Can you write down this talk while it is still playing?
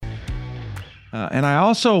And I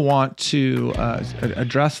also want to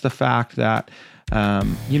address the fact that, a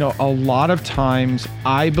lot of times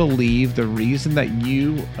I believe the reason that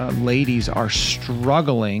you ladies are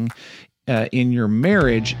struggling in your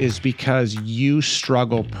marriage is because you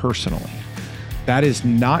struggle personally. That is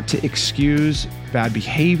not to excuse bad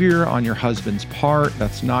behavior on your husband's part.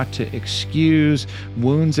 That's not to excuse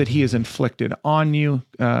wounds that he has inflicted on you,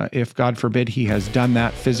 if God forbid he has done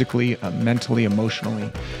that physically, mentally,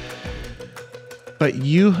 emotionally. But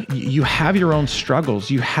you have your own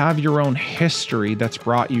struggles. You have your own history that's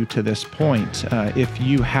brought you to this point. If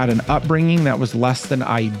you had an upbringing that was less than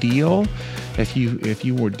ideal, if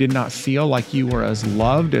you did not feel like you were as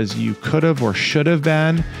loved as you could have or should have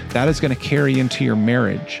been, that is going to carry into your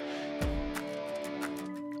marriage.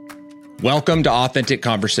 Welcome to Authentic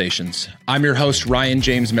Conversations. I'm your host, Ryan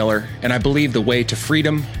James Miller, and I believe the way to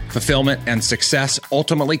freedom, fulfillment, and success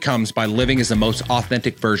ultimately comes by living as the most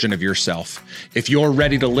authentic version of yourself. If you're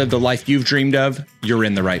ready to live the life you've dreamed of, you're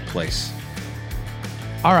in the right place.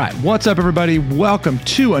 All right, what's up, everybody? Welcome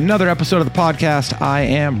to another episode of the podcast. I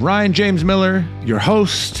am Ryan James Miller, your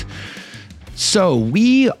host. So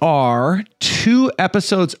we are 2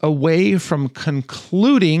 episodes away from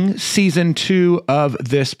concluding season 2 of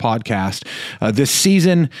this podcast. This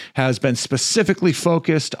season has been specifically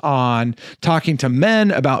focused on talking to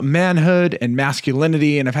men about manhood and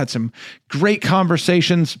masculinity, and I've had some great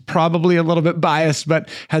conversations, probably a little bit biased, but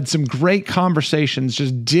had some great conversations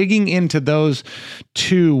just digging into those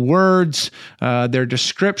 2 words, their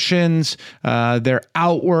descriptions, their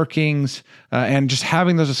outworkings, and just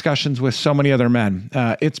having those discussions with so many other men.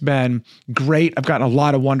 It's been great. I've gotten a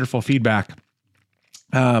lot of wonderful feedback.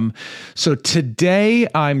 So today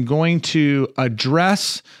I'm going to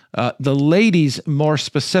address the ladies more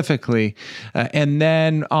specifically. And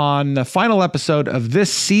then on the final episode of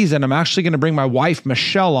this season, I'm actually going to bring my wife,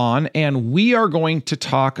 Michelle, on, and we are going to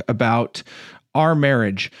talk about our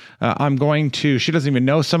marriage. She doesn't even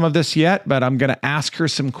know some of this yet, but I'm going to ask her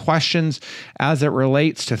some questions as it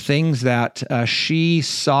relates to things that she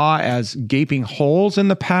saw as gaping holes in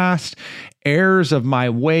the past, errors of my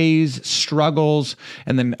ways, struggles,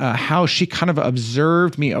 and then how she kind of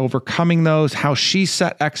observed me overcoming those, how she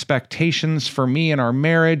set expectations for me in our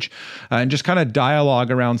marriage, and just kind of dialogue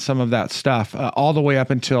around some of that stuff all the way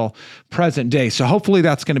up until present day. So hopefully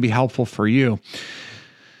that's going to be helpful for you.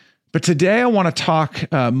 But today I want to talk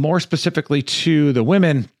more specifically to the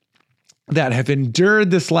women that have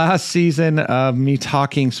endured this last season of me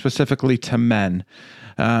talking specifically to men.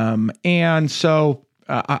 And so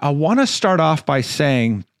I want to start off by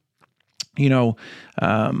saying, the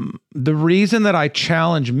reason that I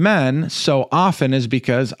challenge men so often is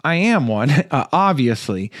because I am one,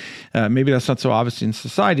 obviously. Maybe that's not so obvious in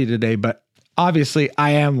society today, but obviously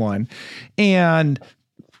I am one. And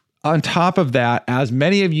on top of that, as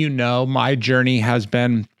many of you know, my journey has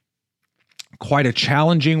been quite a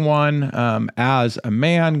challenging one as a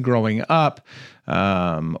man growing up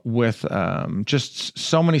with just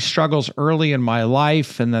so many struggles early in my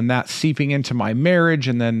life, and then that seeping into my marriage,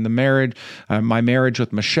 and then my marriage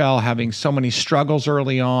with Michelle having so many struggles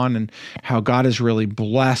early on, and how God has really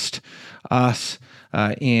blessed us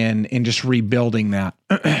in just rebuilding that.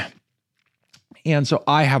 And so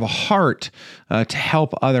I have a heart to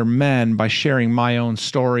help other men by sharing my own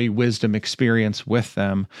story, wisdom, experience with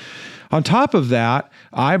them. On top of that,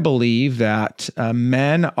 I believe that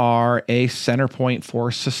men are a center point for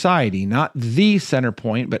society, not the center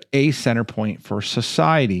point, but a center point for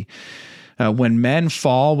society. When men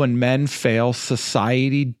fall, when men fail,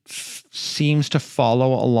 society seems to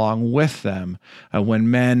follow along with them. When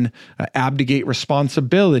men abdicate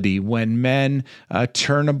responsibility, when men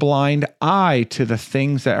turn a blind eye to the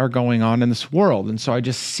things that are going on in this world. And so I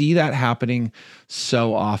just see that happening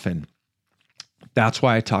so often. That's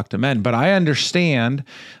why I talk to men. But I understand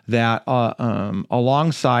that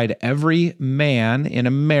alongside every man in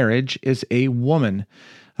a marriage is a woman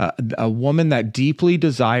that deeply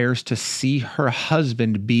desires to see her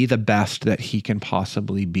husband be the best that he can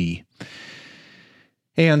possibly be.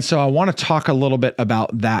 And so I want to talk a little bit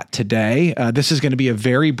about that today. This is going to be a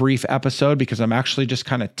very brief episode because I'm actually just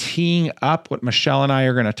kind of teeing up what Michelle and I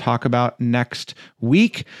are going to talk about next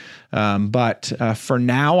week. But for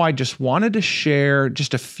now, I just wanted to share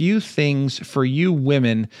just a few things for you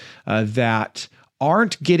women that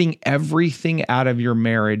aren't getting everything out of your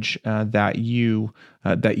marriage that you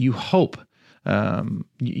hope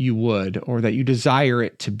you would, or that you desire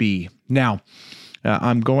it to be. Now,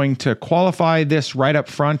 I'm going to qualify this right up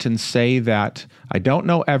front and say that I don't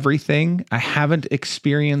know everything. I haven't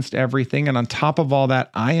experienced everything. And on top of all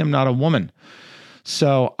that, I am not a woman.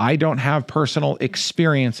 So I don't have personal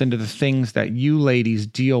experience into the things that you ladies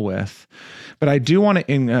deal with, but I do want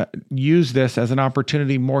to use this as an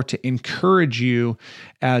opportunity more to encourage you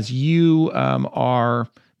as you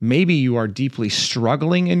maybe you are deeply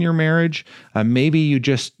struggling in your marriage. Maybe you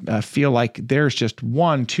just feel like there's just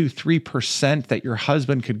 1%, 2%, 3% that your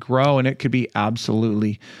husband could grow, and it could be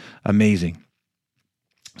absolutely amazing.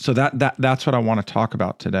 So that's what I want to talk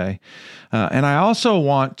about today. And I also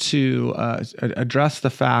want to address the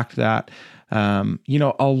fact that, a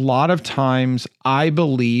lot of times I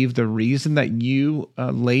believe the reason that you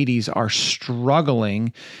ladies are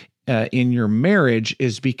struggling in your marriage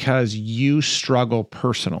is because you struggle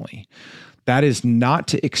personally. That is not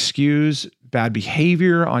to excuse bad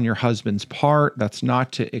behavior on your husband's part. That's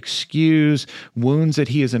not to excuse wounds that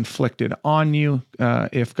he has inflicted on you,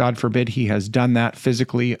 if God forbid he has done that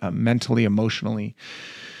physically, mentally, emotionally.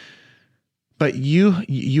 But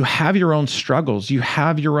you have your own struggles. You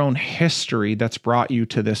have your own history that's brought you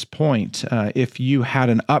to this point. If you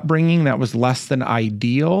had an upbringing that was less than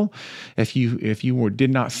ideal, if you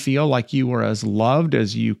did not feel like you were as loved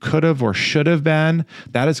as you could have or should have been,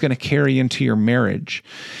 that is going to carry into your marriage.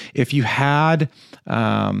 If you had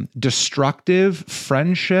destructive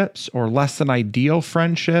friendships or less than ideal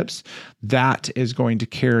friendships, that is going to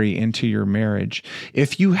carry into your marriage.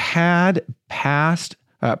 If you had bad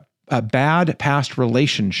past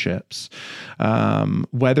relationships,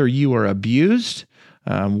 whether you were abused,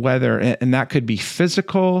 and that could be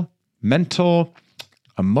physical, mental,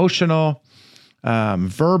 emotional,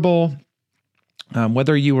 verbal,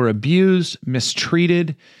 whether you were abused,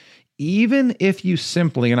 mistreated, even if you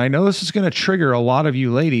simply, and I know this is going to trigger a lot of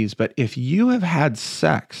you ladies, but if you have had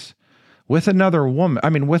sex with another man,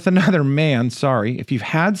 if you've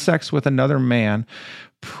had sex with another man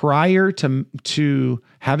prior to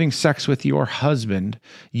having sex with your husband,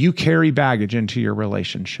 you carry baggage into your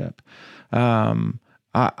relationship. I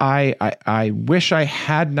wish I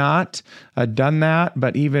had not done that,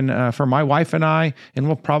 but even for my wife and I, and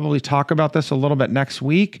we'll probably talk about this a little bit next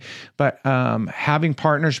week, but having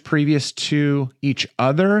partners previous to each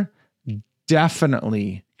other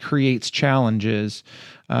definitely creates challenges,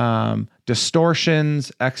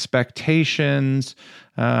 distortions, expectations.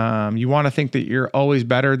 You want to think that you're always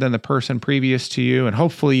better than the person previous to you, and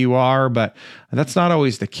hopefully you are, but that's not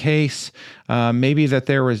always the case. Maybe that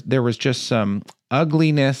there was just some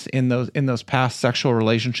ugliness in those past sexual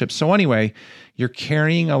relationships. So anyway, you're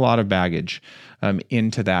carrying a lot of baggage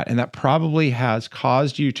into that, and that probably has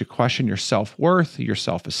caused you to question your self-worth, your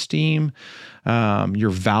self-esteem, your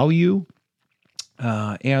value.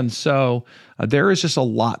 And so there is just a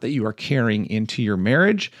lot that you are carrying into your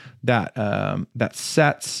marriage that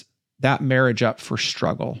sets that marriage up for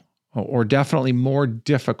struggle, or definitely more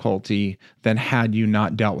difficulty than had you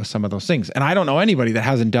not dealt with some of those things. And I don't know anybody that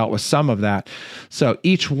hasn't dealt with some of that. So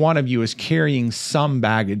each one of you is carrying some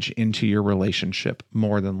baggage into your relationship,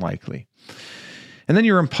 more than likely. And then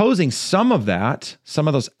you're imposing some of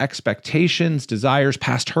those expectations, desires,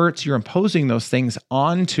 past hurts, you're imposing those things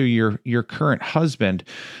onto your current husband,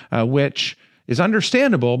 which is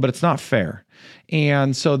understandable, but it's not fair.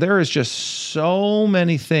 And so there is just so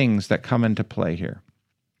many things that come into play here.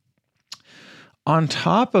 On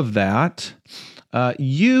top of that,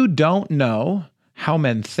 you don't know how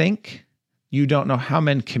men think. You don't know how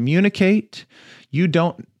men communicate. You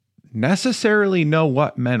don't necessarily know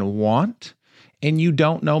what men want. And you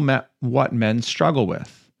don't know what men struggle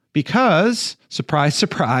with, because, surprise,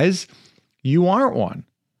 surprise, you aren't one.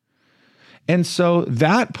 And so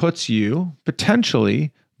that puts you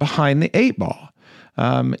potentially behind the 8 ball.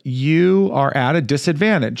 You are at a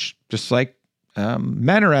disadvantage, just like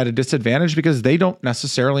men are at a disadvantage because they don't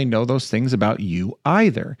necessarily know those things about you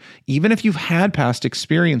either. Even if you've had past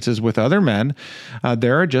experiences with other men,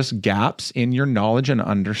 there are just gaps in your knowledge and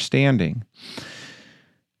understanding.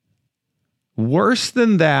 Worse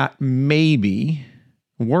than that, maybe,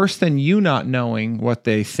 worse than you not knowing what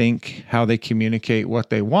they think, how they communicate, what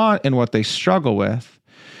they want, and what they struggle with,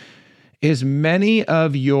 is many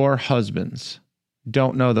of your husbands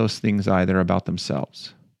don't know those things either about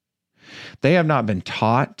themselves. They have not been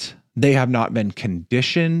taught. They have not been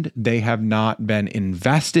conditioned. They have not been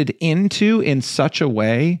invested into in such a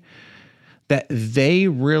way that they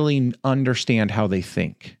really understand how they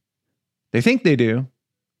think. They think they do,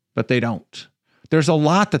 but they don't. There's a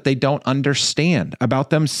lot that they don't understand about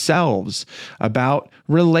themselves, about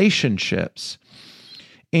relationships.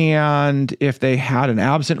 And if they had an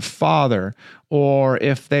absent father, or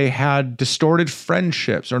if they had distorted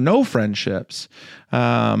friendships or no friendships,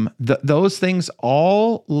 those things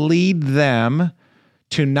all lead them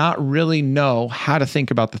to not really know how to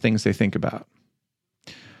think about the things they think about.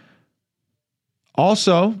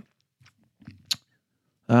 Also,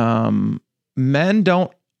 men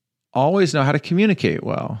don't always know how to communicate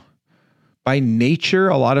well. By nature,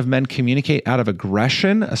 a lot of men communicate out of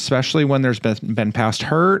aggression, especially when there's been past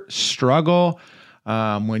hurt, struggle,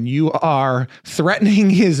 when you are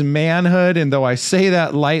threatening his manhood. And though I say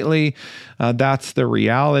that lightly, that's the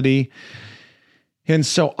reality. And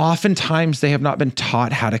so oftentimes they have not been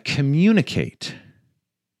taught how to communicate.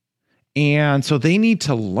 And so they need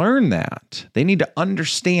to learn that. They need to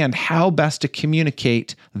understand how best to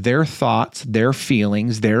communicate their thoughts, their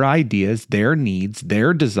feelings, their ideas, their needs,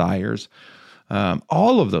 their desires,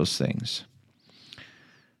 all of those things.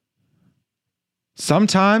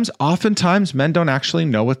 Oftentimes, men don't actually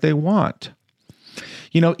know what they want.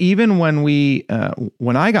 Even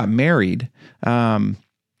when I got married,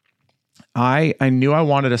 I knew I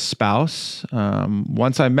wanted a spouse.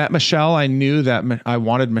 Once I met Michelle, I knew that I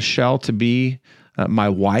wanted Michelle to be my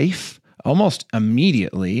wife almost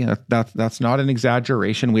immediately. That's not an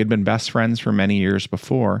exaggeration. We had been best friends for many years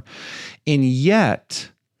before. And yet,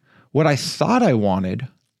 what I thought I wanted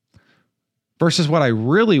versus what I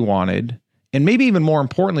really wanted, and maybe even more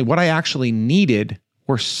importantly, what I actually needed,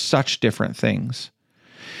 were such different things.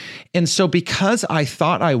 And so because I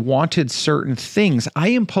thought I wanted certain things, I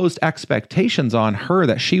imposed expectations on her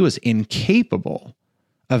that she was incapable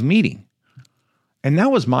of meeting. And that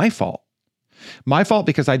was my fault. My fault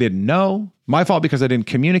because I didn't know. My fault because I didn't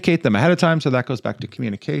communicate them ahead of time. So that goes back to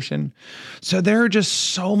communication. So there are just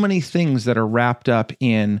so many things that are wrapped up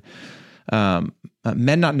in men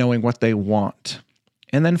not knowing what they want.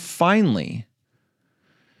 And then finally,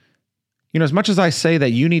 as much as I say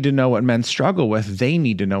that you need to know what men struggle with, they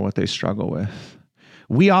need to know what they struggle with.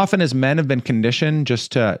 We often as men have been conditioned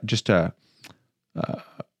just to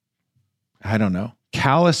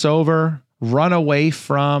callous over, run away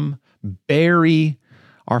from, bury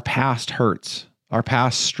our past hurts, our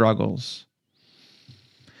past struggles.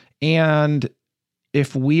 And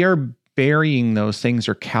if we are burying those things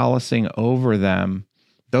or callousing over them,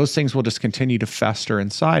 those things will just continue to fester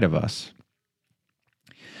inside of us.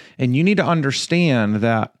 And you need to understand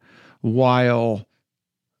that while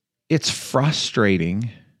it's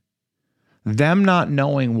frustrating, them not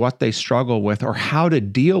knowing what they struggle with or how to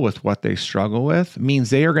deal with what they struggle with means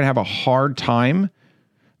they are going to have a hard time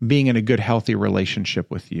being in a good, healthy relationship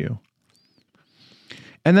with you.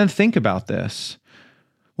 And then think about this.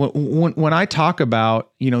 When I talk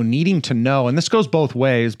about, needing to know, and this goes both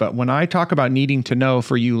ways, but when I talk about needing to know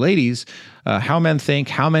for you ladies, how men think,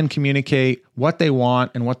 how men communicate, what they want,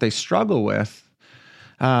 and what they struggle with,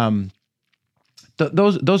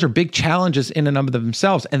 those are big challenges in and of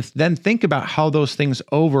themselves. And then think about how those things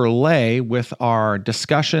overlay with our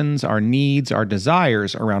discussions, our needs, our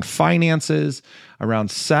desires around finances, around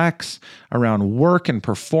sex, around work and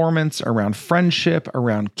performance, around friendship,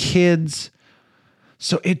 around kids.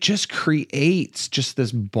 So it just creates just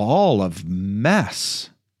this ball of mess.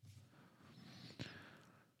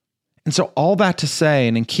 And so all that to say,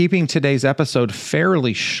 and in keeping today's episode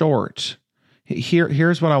fairly short,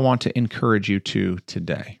 here's what I want to encourage you to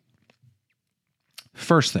today.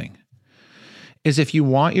 First thing is, if you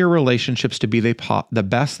want your relationships to be the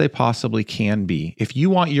best they possibly can be, if you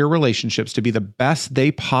want your relationships to be the best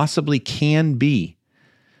they possibly can be,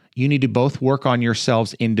 you need to both work on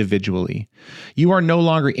yourselves individually. You are no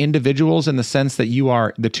longer individuals in the sense that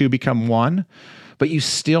the two become one, but you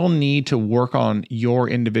still need to work on your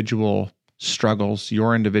individual struggles,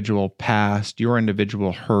 your individual past, your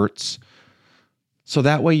individual hurts. So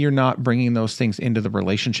that way you're not bringing those things into the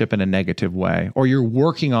relationship in a negative way, or you're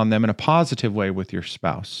working on them in a positive way with your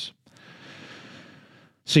spouse.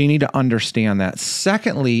 So you need to understand that.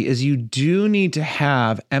 Secondly, is you do need to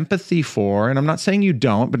have empathy for, and I'm not saying you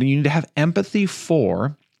don't, but you need to have empathy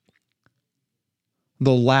for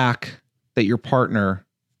the lack that your partner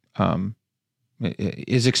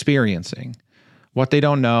is experiencing, what they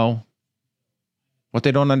don't know, what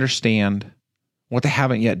they don't understand, what they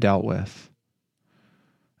haven't yet dealt with.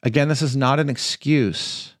 Again, this is not an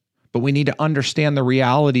excuse, but we need to understand the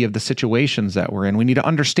reality of the situations that we're in. We need to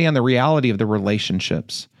understand the reality of the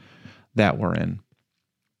relationships that we're in.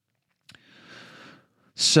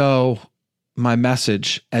 So my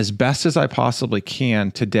message, as best as I possibly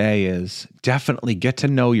can today, is definitely get to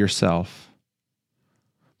know yourself,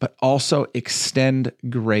 but also extend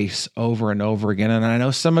grace over and over again. And I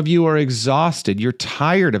know some of you are exhausted. You're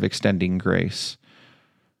tired of extending grace.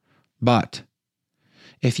 But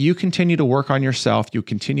if you continue to work on yourself, you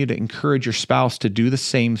continue to encourage your spouse to do the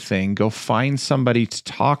same thing. Go find somebody to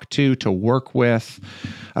talk to work with,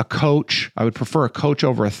 a coach. I would prefer a coach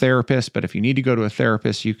over a therapist, but if you need to go to a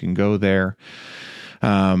therapist, you can go there.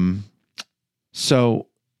 So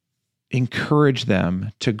encourage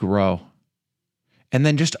them to grow. And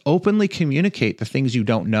then just openly communicate the things you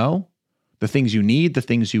don't know, the things you need, the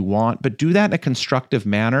things you want, but do that in a constructive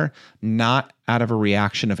manner, not out of a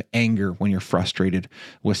reaction of anger when you're frustrated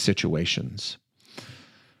with situations.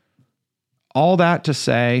 All that to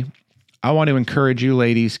say, I want to encourage you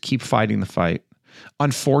ladies, keep fighting the fight.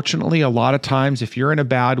 Unfortunately, a lot of times, if you're in a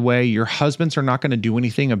bad way, your husbands are not going to do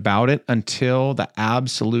anything about it until the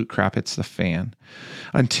absolute crap hits the fan,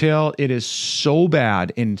 until it is so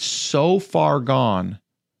bad and so far gone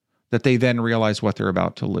that they then realize what they're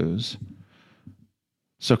about to lose.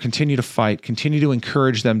 So continue to fight, continue to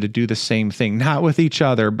encourage them to do the same thing, not with each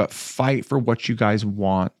other, but fight for what you guys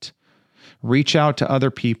want. Reach out to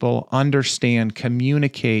other people, understand,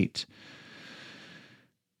 communicate.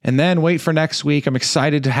 And then wait for next week. I'm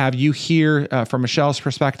excited to have you hear from Michelle's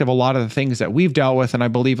perspective a lot of the things that we've dealt with, and I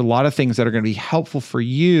believe a lot of things that are going to be helpful for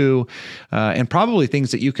you and probably things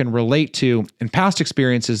that you can relate to in past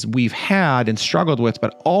experiences we've had and struggled with,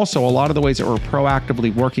 but also a lot of the ways that we're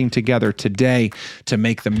proactively working together today to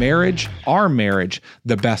make the marriage, our marriage,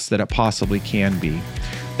 the best that it possibly can be.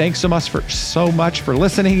 Thanks so much for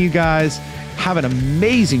listening, you guys. Have an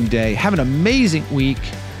amazing day. Have an amazing week.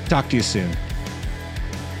 Talk to you soon.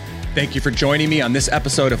 Thank you for joining me on this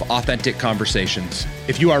episode of Authentic Conversations.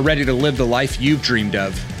 If you are ready to live the life you've dreamed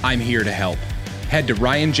of, I'm here to help. Head to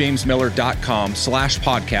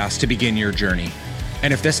ryanjamesmiller.com/podcast to begin your journey.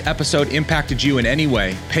 And if this episode impacted you in any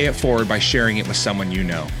way, pay it forward by sharing it with someone you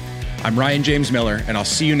know. I'm Ryan James Miller, and I'll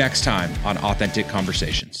see you next time on Authentic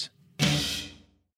Conversations.